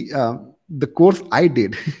see, the course I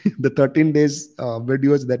did, the 13 days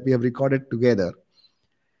videos that we have recorded together,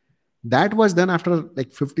 that was done after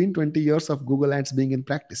like 15, 20 years of Google Ads being in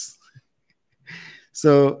practice.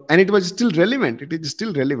 So, and it was still relevant. It is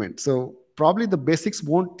still relevant. So, probably the basics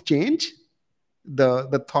won't change.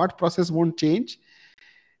 The thought process won't change,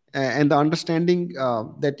 and the understanding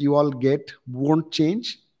that you all get won't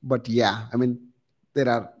change. But yeah, I mean, there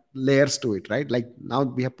are layers to it, right? Like now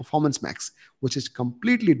we have Performance Max, which is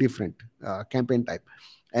completely different campaign type,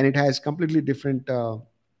 and it has completely different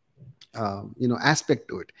aspect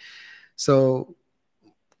to it. So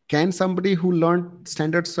can somebody who learned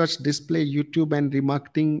standard search, display, YouTube, and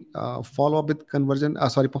remarketing follow up with conversion?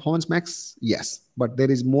 Sorry, Performance Max? Yes, but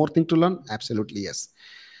there is more thing to learn. Absolutely yes.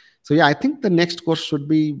 So yeah, I think the next course should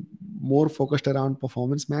be more focused around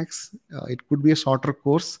Performance Max. It could be a shorter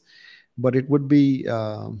course, but it would be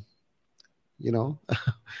you know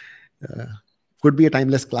uh, could be a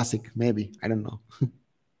timeless classic. Maybe I don't know.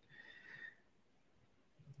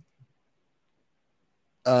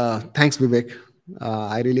 Thanks, Vivek.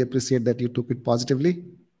 I really appreciate that you took it positively.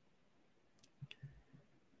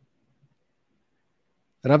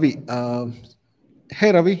 Ravi,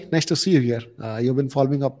 hey Ravi, nice to see you here. You've been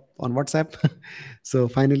following up on WhatsApp. So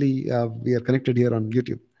finally, we are connected here on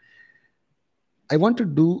YouTube. I want to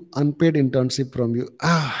do unpaid internship from you.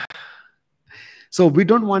 So we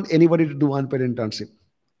don't want anybody to do unpaid internship.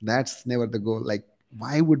 That's never the goal. Like,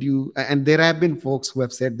 why would you? And there have been folks who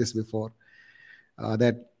have said this before,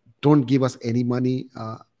 that don't give us any money,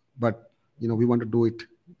 but we want to do it.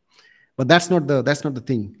 But that's not the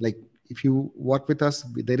thing. Like, if you work with us,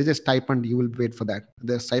 there is a stipend. You will wait for that.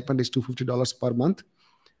 The stipend is $250 per month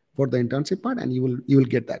for the internship part, and you will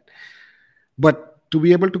get that. But to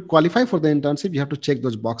be able to qualify for the internship, you have to check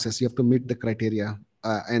those boxes. You have to meet the criteria,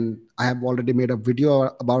 and I have already made a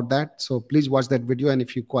video about that. So please watch that video, and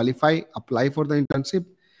if you qualify, apply for the internship,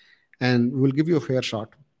 and we'll give you a fair shot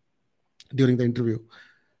during the interview.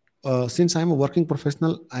 Since I'm a working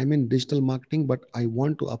professional, I'm in digital marketing, but I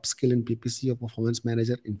want to upskill in PPC or performance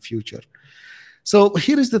manager in future. So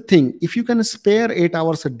here is the thing: if you can spare 8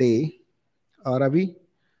 hours a day, Ravi,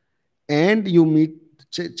 and you meet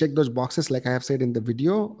check those boxes like I have said in the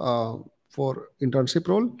video, for internship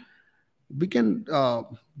role, we can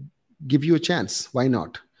give you a chance. Why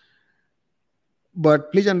not?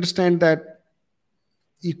 But please understand that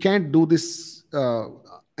you can't do this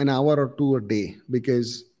an hour or two a day,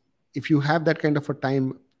 because if you have that kind of a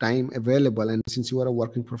time available, and since you are a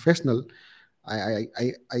working professional, I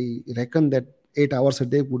reckon that 8 hours a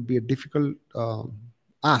day would be a difficult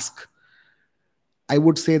ask. I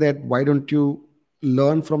would say that why don't you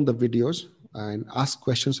learn from the videos and ask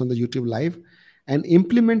questions on the YouTube live and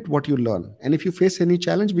implement what you learn. And if you face any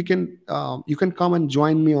challenge, we can you can come and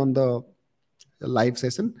join me on the live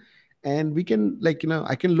session, and we can, like,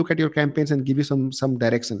 I can look at your campaigns and give you some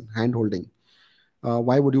direction, hand holding.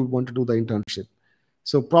 Why would you want to do the internship?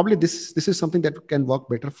 So probably this is something that can work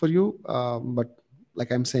better for you. But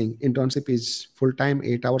like I'm saying, internship is full time,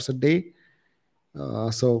 8 hours a day.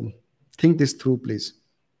 So think this through, please.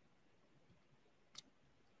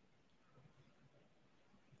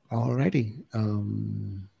 Alrighty.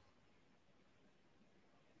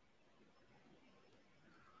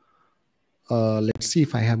 Let's see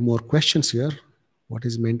if I have more questions here. What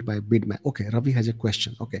is meant by bid man? Okay, Ravi has a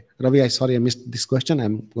question. Okay, Ravi, I missed this question.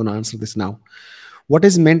 I'm going to answer this now. What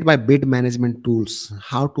is meant by bid management tools?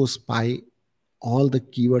 How to spy all the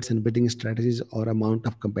keywords and bidding strategies or amount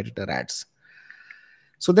of competitor ads?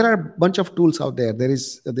 So there are a bunch of tools out there. There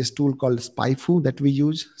is this tool called SpyFu that we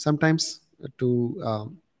use sometimes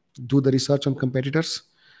to do the research on competitors,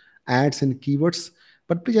 ads, and keywords.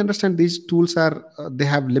 But please understand, these tools are they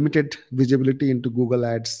have limited visibility into Google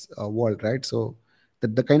Ads world, right? So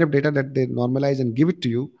the kind of data that they normalize and give it to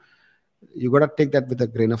you, you got to take that with a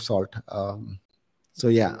grain of salt. So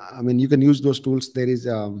yeah, I mean, you can use those tools. There is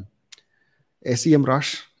SEM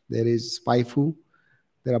Rush, there is SpyFu,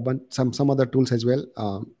 there are some other tools as well.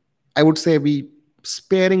 I would say we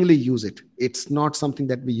sparingly use it. It's not something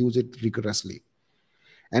that we use it rigorously,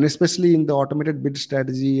 and especially in the automated bid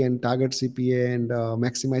strategy and target CPA and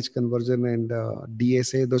maximize conversion and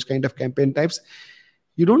DSA, those kind of campaign types.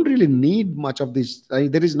 You don't really need much of this.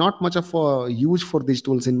 There is not much of a use for these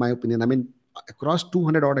tools, in my opinion. I mean, across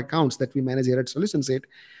 200 odd accounts that we manage here at Solution Set,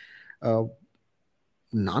 uh,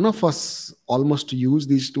 none of us almost use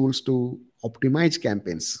these tools to optimize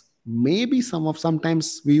campaigns. Maybe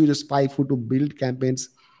sometimes we use a SpyFu to build campaigns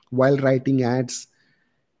while writing ads,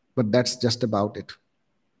 but that's just about it.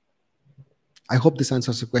 I hope this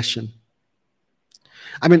answers the question.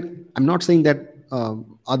 I mean, I'm not saying that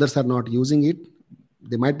others are not using it.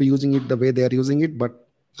 They might be using it the way they are using it, but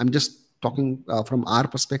I'm just talking from our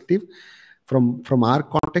perspective, from our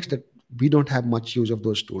context, that we don't have much use of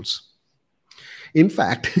those tools. In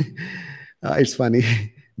fact, it's funny.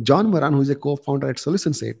 John Moran, who is a co-founder at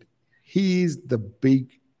Solution Set, he is the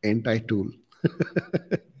big anti-tool.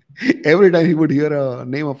 Every time he would hear a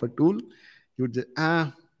name of a tool, he would just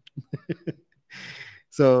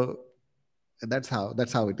So that's how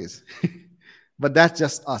it is. But that's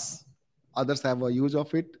just us. Others have a use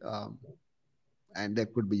of it, and there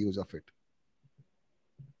could be use of it.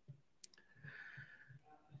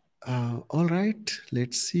 All right,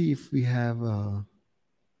 let's see if we have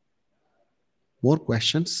more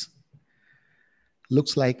questions.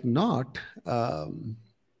 Looks like not.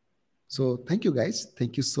 So thank you guys.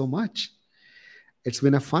 Thank you so much. It's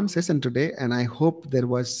been a fun session today, and I hope there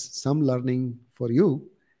was some learning for you.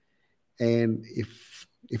 And if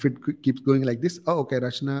it keeps going like this, oh, okay,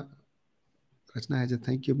 Rachna has a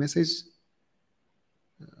thank you message.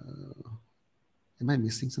 Am I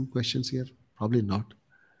missing some questions here? Probably not.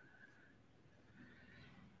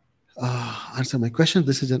 Answer my question.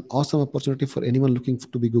 This is an awesome opportunity for anyone looking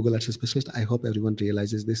to be Google Ads specialist. I hope everyone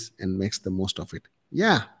realizes this and makes the most of it.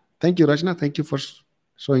 Yeah. Thank you, Rachna. Thank you for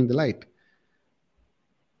showing the light.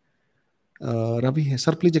 Ravi,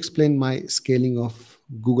 sir, please explain my scaling of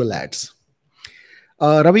Google Ads.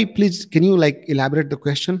 Ravi, please, can you like elaborate the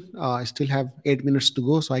question? I still have 8 minutes to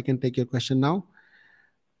go, so I can take your question now.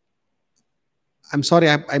 I'm sorry,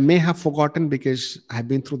 I may have forgotten because I've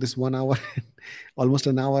been through this 1 hour, almost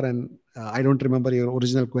an hour, and I don't remember your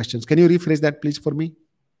original questions. Can you rephrase that, please, for me?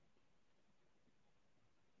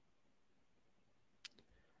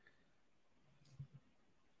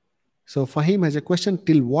 So Fahim has a question: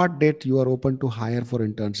 till what date you are open to hire for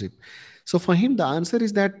internship? So Fahim, the answer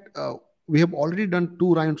is that we have already done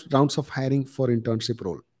two rounds of hiring for internship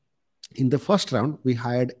role. In the first round, we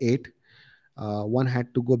hired 8. One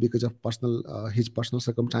had to go because of his personal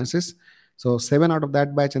circumstances. So 7 out of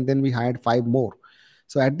that batch, and then we hired 5 more.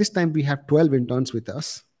 So at this time, we have 12 interns with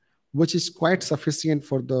us, which is quite sufficient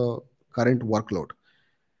for the current workload.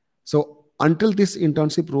 So until this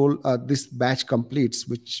internship role, this batch completes,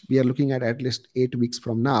 which we are looking at least 8 weeks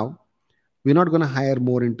from now, we're not going to hire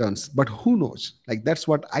more interns. But who knows? Like that's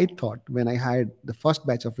what I thought when I hired the first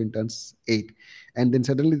batch of interns, 8, and then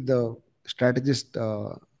suddenly the strategist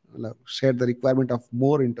shared the requirement of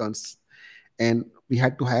more interns, and we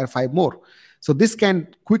had to hire 5 more. So this can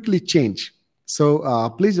quickly change. So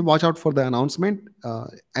please watch out for the announcement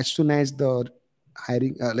as soon as the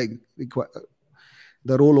hiring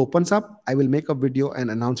the role opens up. I will make a video and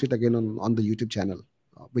announce it again on the YouTube channel,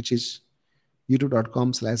 which is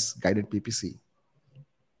youtube.com/guided PPC.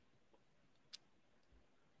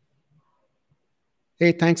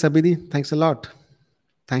 Hey, thanks, Abhidi. Thanks a lot.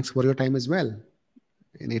 Thanks for your time as well.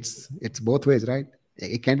 And it's both ways, right?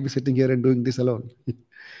 I can't be sitting here and doing this alone.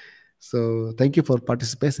 So thank you for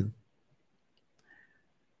participation.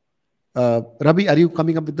 Ravi, are you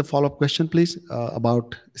coming up with the follow-up question, please,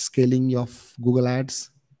 about scaling of Google Ads?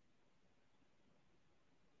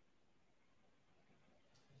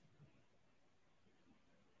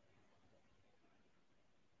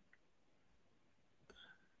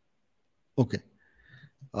 Okay.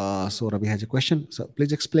 So Ravi has a question. So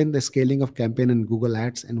please explain the scaling of campaign in Google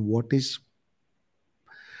Ads and what is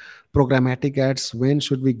programmatic ads. When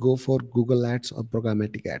should we go for Google Ads or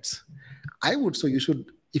programmatic ads? I would, so you should,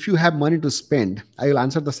 if you have money to spend, I will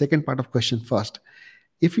answer the second part of question first.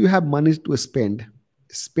 If you have money to spend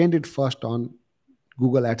it first on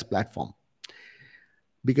Google Ads platform,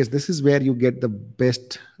 because this is where you get the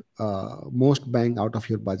best, most bang out of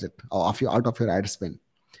your budget or out of your ad spend.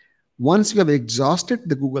 Once you have exhausted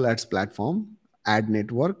the Google Ads platform, ad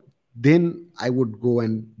network, then I would go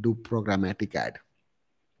and do programmatic ad.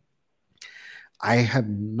 I have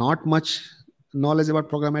not much knowledge about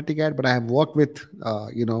programmatic ad, but I have worked with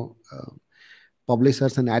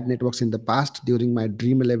publishers and ad networks in the past during my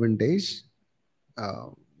Dream 11 days. uh,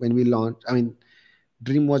 when we launched, I mean,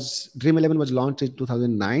 Dream 11 was launched in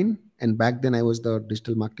 2009, and back then I was the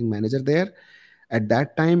digital marketing manager there. At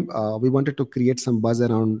that time, we wanted to create some buzz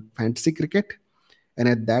around fantasy cricket, and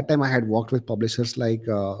at that time I had worked with publishers like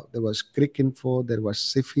there was Crick Info, there was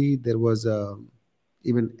Sifi, there was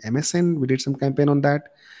even MSN. We did some campaign on that,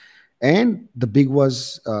 and the big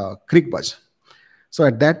was Crick Buzz. So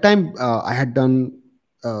at that time, I had done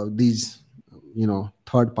these,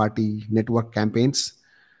 third party network campaigns.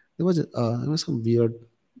 There was some weird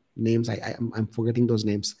names. I'm forgetting those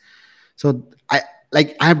names. So I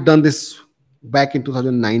have done this back in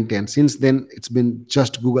 2009-10. Since then, it's been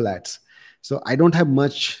just Google Ads. So I don't have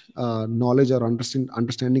much knowledge or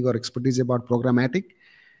understanding or expertise about programmatic.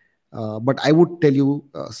 But I would tell you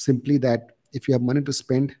simply that if you have money to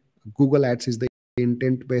spend, Google Ads is the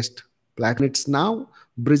intent based platform. It's now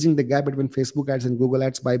bridging the gap between Facebook ads and Google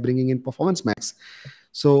Ads by bringing in Performance Max.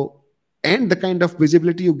 So, and the kind of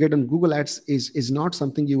visibility you get on Google Ads is not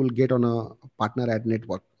something you will get on a partner ad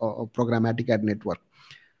network or programmatic ad network.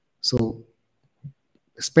 So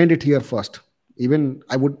spend it here first. Even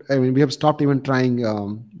I mean, we have stopped even trying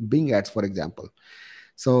Bing ads, for example.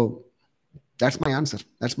 So that's my answer.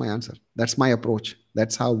 That's my answer. That's my approach.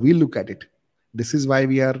 That's how we look at it. This is why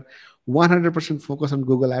we are 100% focused on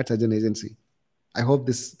Google Ads as an agency. I hope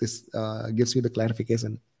this gives you the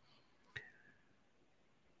clarification.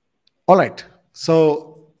 All right.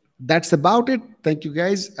 So that's about it. Thank you,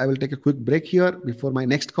 guys. I will take a quick break here before my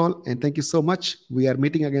next call. And thank you so much. We are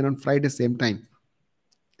meeting again on Friday, same time.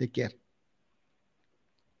 Take care.